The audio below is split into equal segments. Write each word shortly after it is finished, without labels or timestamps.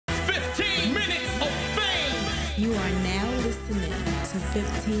You are now listening to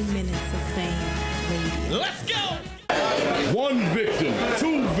 15 Minutes of Fame Radio. Let's go! 1 victim,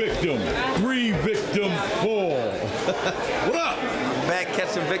 2 victim, 3 victim, 4. What up? I'm back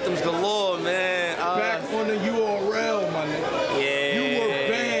catching victims galore, man. Back on the URL, my nigga. Yeah. You were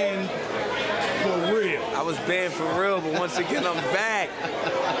banned for real. I was banned for real, but once again, I'm back.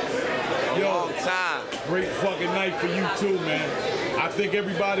 A long time. Great fucking night for you too, man. I think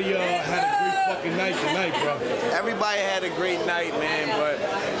everybody had a great fucking night tonight, bro. Everybody had a great night, man,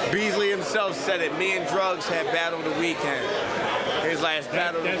 but Beasley himself said it. Me and DRUGZ had battle of the weekend. His last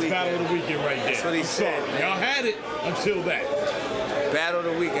battle of the weekend. That's battle of the weekend right there. That's what he said. Y'all had it until that. Battle of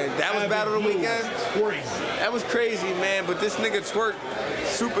the weekend. That was battle of the weekend? Crazy. That was crazy, man, but this nigga Twerk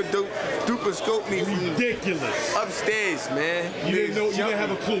super duper scoped me ridiculous upstairs, man. You didn't know, you didn't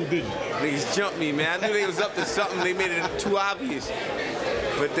have a clue, did you? Niggas jumped me, man. I knew they was up to something. They made it too obvious.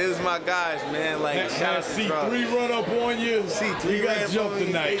 But those my guys, man. Like, shout out to C3 run up on you. C3 you got jumped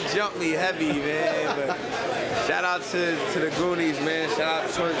tonight. They jumped me heavy, man. But shout out to the Goonies, man. Shout out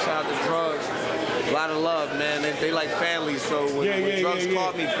to Twerk, shout out to DRUGZ. A lot of love, man. They like family, so when DRUGZ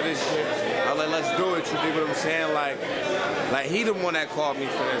called me for this shit, I was like, let's do it. You dig what I'm saying? Like he the one that called me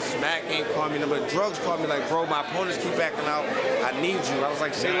for this. Smack ain't called me, no, but DRUGZ called me like, bro, my opponents keep backing out. I need you. I was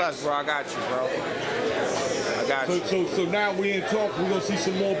like, say less, bro. I got you, bro. I got you. So now we in talk. We gonna see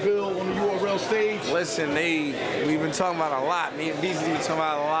some more Bill on the URL stage. Listen, we've been talking about a lot. Me and Beasley been talking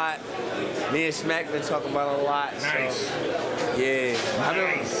about a lot. Me and Smack been talking about a lot. Nice. So, yeah.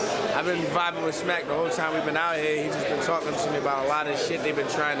 I've been vibing with Smack the whole time we've been out here. He's just been talking to me about a lot of shit they've been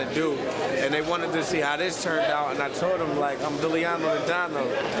trying to do. And they wanted to see how this turned out. And I told them, like, I'm Diliano the Dono.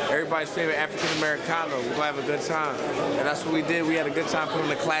 Everybody's favorite African Americano. We're gonna have a good time. And that's what we did. We had a good time putting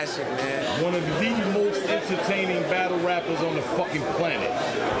the classic, man. One of the most entertaining battle rappers on the fucking planet.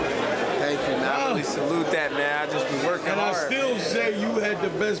 Thank you, man. I really salute that, man. I just be working hard. And I still say you had the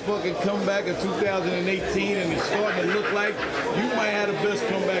best fucking comeback of 2018, and it's starting to look like you might have the best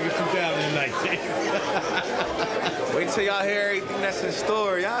comeback of 2019. Wait till y'all hear everything that's in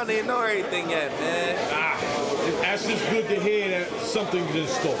store. Y'all didn't know everything yet, man. That's just good to hear that something's in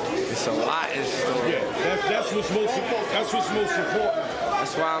store. It's a lot in store. Yeah, that's what's most important. That's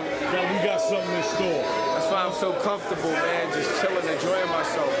why we got something in store. That's why I'm so comfortable, man. Just chilling, enjoying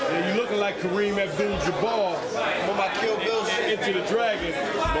myself. Yeah, you looking like Kareem Abdul-Jabbar. With my Kill Bill shit. Into the Dragon.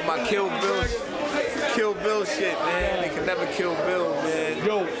 With my Kill Bill shit, man. They can never kill Bill, man.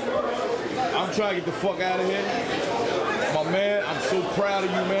 Yo, I'm trying to get the fuck out of here. My man, I'm so proud of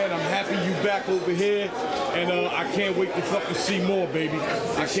you, man. I'm happy you back over here. And I can't wait to fucking see more, baby.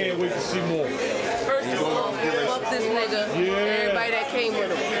 I can't wait to see more. First of all, fuck this nigga. Yeah. Everybody that came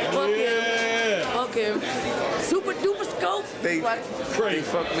with him. Fuck him. Fuck him. Super duper scope. They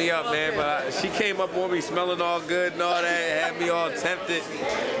fucked me up, man. But she came up on me smelling all good and all that. Had me all tempted.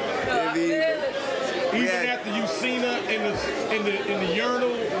 Even after you seen her in the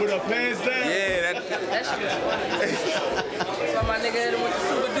urinal with her pants down? Yeah, that shit was funny. So my nigga hit him with the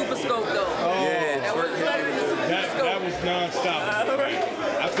super duper scope though. Oh, yeah, that was non-stop.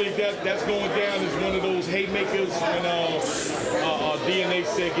 I think that's going down as one of those haymakers when DNA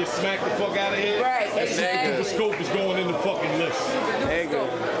said get smacked the fuck out of here. Right, exactly. The scope is going in the fucking list. There you go.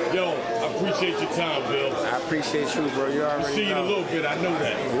 Yo, I appreciate your time, Bill. I appreciate you, bro. You already see you in a little bit. I know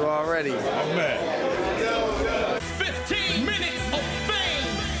that. You already. I'm mad. 15 Minutes of Fame.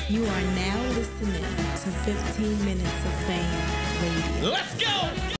 You are now listening to 15 Minutes of Fame Radio. Let's go!